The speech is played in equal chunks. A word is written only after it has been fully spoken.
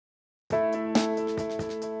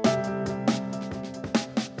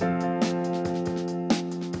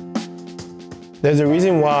There's a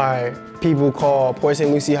reason why people call Port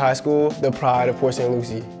St. Lucie High School the pride of Port St.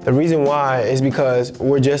 Lucie. The reason why is because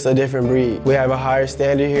we're just a different breed. We have a higher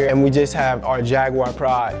standard here and we just have our Jaguar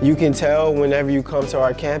pride. You can tell whenever you come to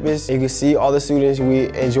our campus, you can see all the students, we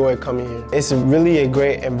enjoy coming here. It's really a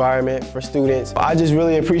great environment for students. I just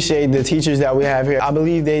really appreciate the teachers that we have here. I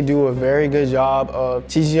believe they do a very good job of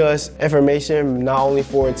teaching us information not only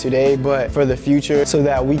for today, but for the future so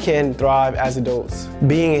that we can thrive as adults.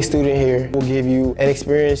 Being a student here will give you an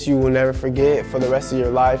experience you will never forget for the rest of your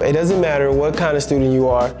life. It doesn't matter what kind of student you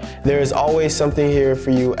are, there is always something here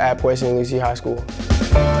for you at Port St. Lucie High School.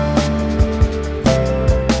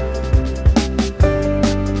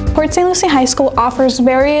 Port St. Lucie High School offers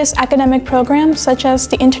various academic programs such as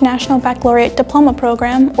the International Baccalaureate Diploma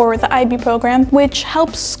Program, or the IB program, which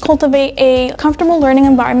helps cultivate a comfortable learning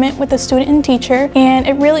environment with the student and teacher, and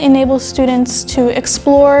it really enables students to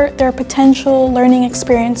explore their potential learning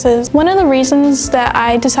experiences. One of the reasons that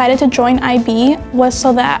I decided to join IB was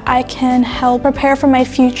so that I can help prepare for my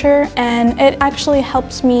future, and it actually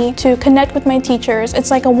helps me to connect with my teachers.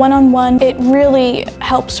 It's like a one-on-one. It really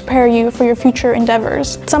helps prepare you for your future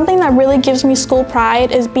endeavors. Something that really gives me school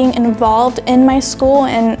pride is being involved in my school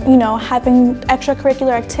and, having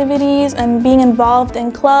extracurricular activities and being involved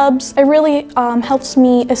in clubs. It really helps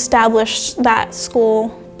me establish that school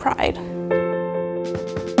pride.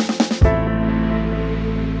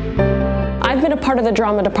 I've been a part of the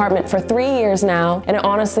drama department for 3 years now, and it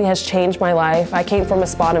honestly has changed my life. I came from a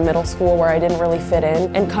spot in middle school where I didn't really fit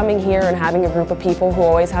in, and coming here and having a group of people who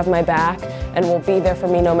always have my back and will be there for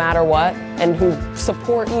me no matter what, and who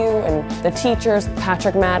support you, and the teachers,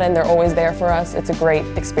 Patrick, Madden, they're always there for us. It's a great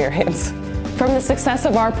experience. From the success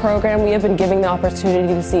of our program, we have been given the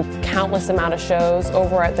opportunity to see countless amount of shows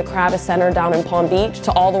over at the Kravis Center down in Palm Beach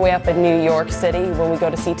to all the way up in New York City when we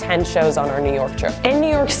go to see 10 shows on our New York trip. In New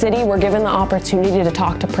York City, we're given the opportunity to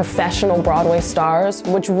talk to professional Broadway stars,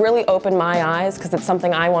 which really opened my eyes because it's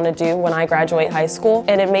something I want to do when I graduate high school,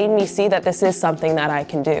 and it made me see that this is something that I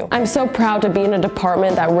can do. I'm so proud to be in a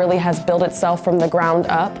department that really has built itself from the ground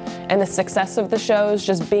up, and the success of the shows,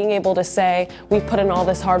 just being able to say we've put in all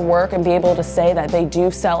this hard work and be able to say that they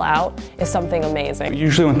do sell out is something amazing.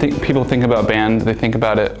 Usually when people think about band, they think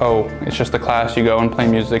about it, oh, it's just a class, you go and play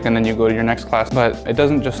music and then you go to your next class. But it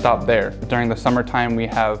doesn't just stop there. During the summertime we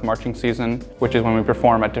have marching season, which is when we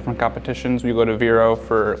perform at different competitions. We go to Vero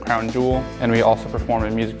for Crown Jewel, and we also perform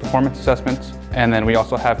in music performance assessments. And then we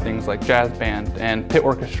also have things like jazz band and pit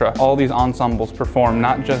orchestra. All these ensembles perform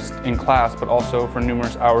not just in class, but also for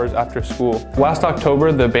numerous hours after school. Last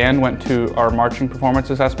October, the band went to our marching performance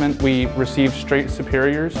assessment. We received straight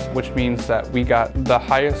superiors, which means that we got the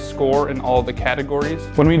highest score in all the categories.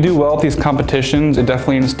 When we do well at these competitions, it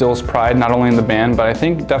definitely instills pride, not only in the band, but I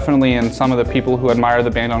think definitely in some of the people who admire the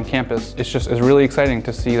band on campus. It's really exciting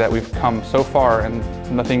to see that we've come so far and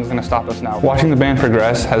nothing's gonna stop us now. Watching the band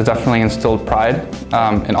progress has definitely instilled pride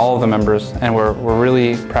in all of the members, and we're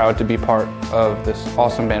really proud to be part of this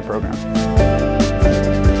awesome band program.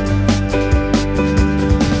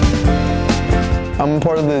 I'm a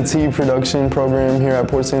part of the tea production program here at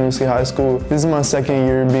Port St. Lucie High School. This is my second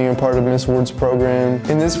year being a part of Miss Ward's program.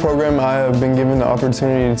 In this program, I have been given the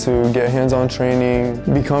opportunity to get hands-on training,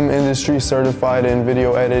 become industry certified in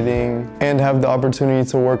video editing, and have the opportunity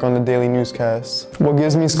to work on the daily newscasts. What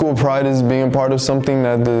gives me school pride is being a part of something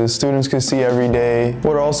that the students can see every day.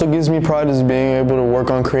 What also gives me pride is being able to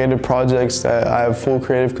work on creative projects that I have full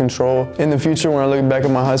creative control. In the future, when I look back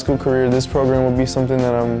at my high school career, this program will be something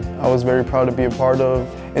that I was very proud to be a part of.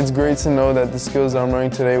 It's great to know that the skills that I'm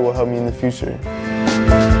learning today will help me in the future.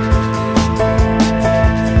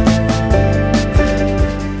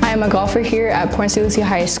 I'm a golfer here at Port St. Lucie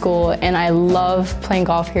High School, and I love playing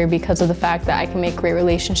golf here because of the fact that I can make great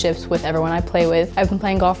relationships with everyone I play with. I've been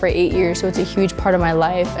playing golf for 8 years, so it's a huge part of my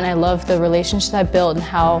life, and I love the relationships I've built and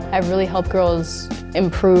how I've really helped girls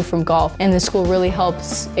improve from golf. And the school really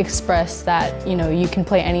helps express that, you can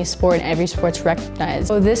play any sport and every sport's recognized.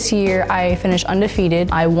 So this year I finished undefeated.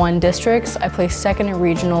 I won districts. I placed second in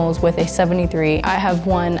regionals with a 73. I have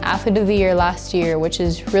won Athlete of the Year last year, which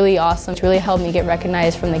is really awesome. It's really helped me get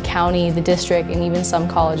recognized from the county, the district, and even some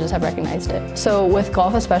colleges have recognized it. So with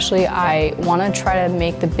golf especially, I want to try to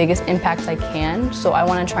make the biggest impact I can. So I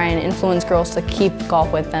want to try and influence girls to keep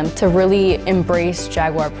golf with them, to really embrace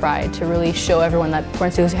Jaguar pride, to really show everyone that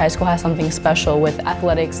Port St. Lucie High School has something special with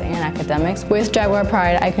athletics and academics. With Jaguar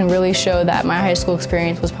pride, I can really show that my high school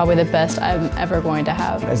experience was probably the best I'm ever going to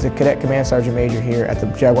have. As the Cadet Command Sergeant Major here at the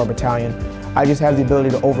Jaguar Battalion, I just have the ability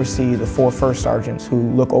to oversee the 4 first sergeants who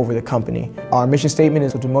look over the company. Our mission statement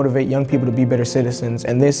is to motivate young people to be better citizens,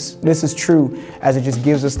 and this is true as it just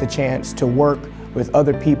gives us the chance to work with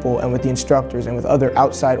other people and with the instructors and with other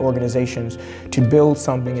outside organizations to build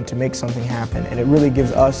something and to make something happen. And it really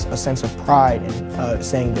gives us a sense of pride in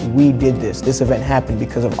saying that we did this. This event happened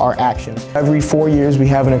because of our actions. Every 4 years we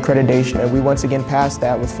have an accreditation, and we once again passed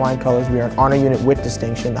that with flying colors. We are an honor unit with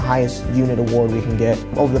distinction, the highest unit award we can get.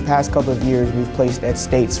 Over the past couple of years we've placed at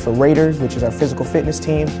states for Raiders, which is our physical fitness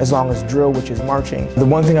team, as long as drill, which is marching. The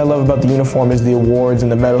one thing I love about the uniform is the awards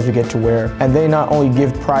and the medals we get to wear. And they not only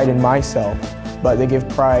give pride in myself, but they give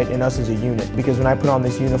pride in us as a unit. Because when I put on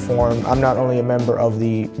this uniform, I'm not only a member of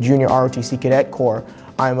the Junior ROTC Cadet Corps,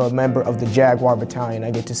 I'm a member of the Jaguar Battalion.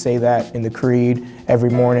 I get to say that in the creed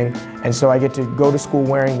every morning. And so I get to go to school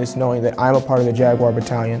wearing this, knowing that I'm a part of the Jaguar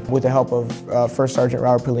Battalion. With the help of First Sergeant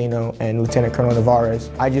Robert Polino and Lieutenant Colonel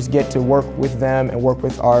Navarez, I just get to work with them and work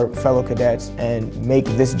with our fellow cadets and make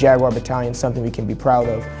this Jaguar Battalion something we can be proud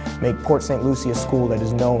of. Make Port St. Lucie a school that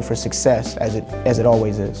is known for success, as it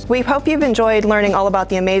always is. We hope you've enjoyed learning all about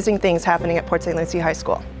the amazing things happening at Port St. Lucie High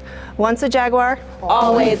School. Once a Jaguar,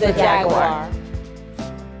 always a Jaguar.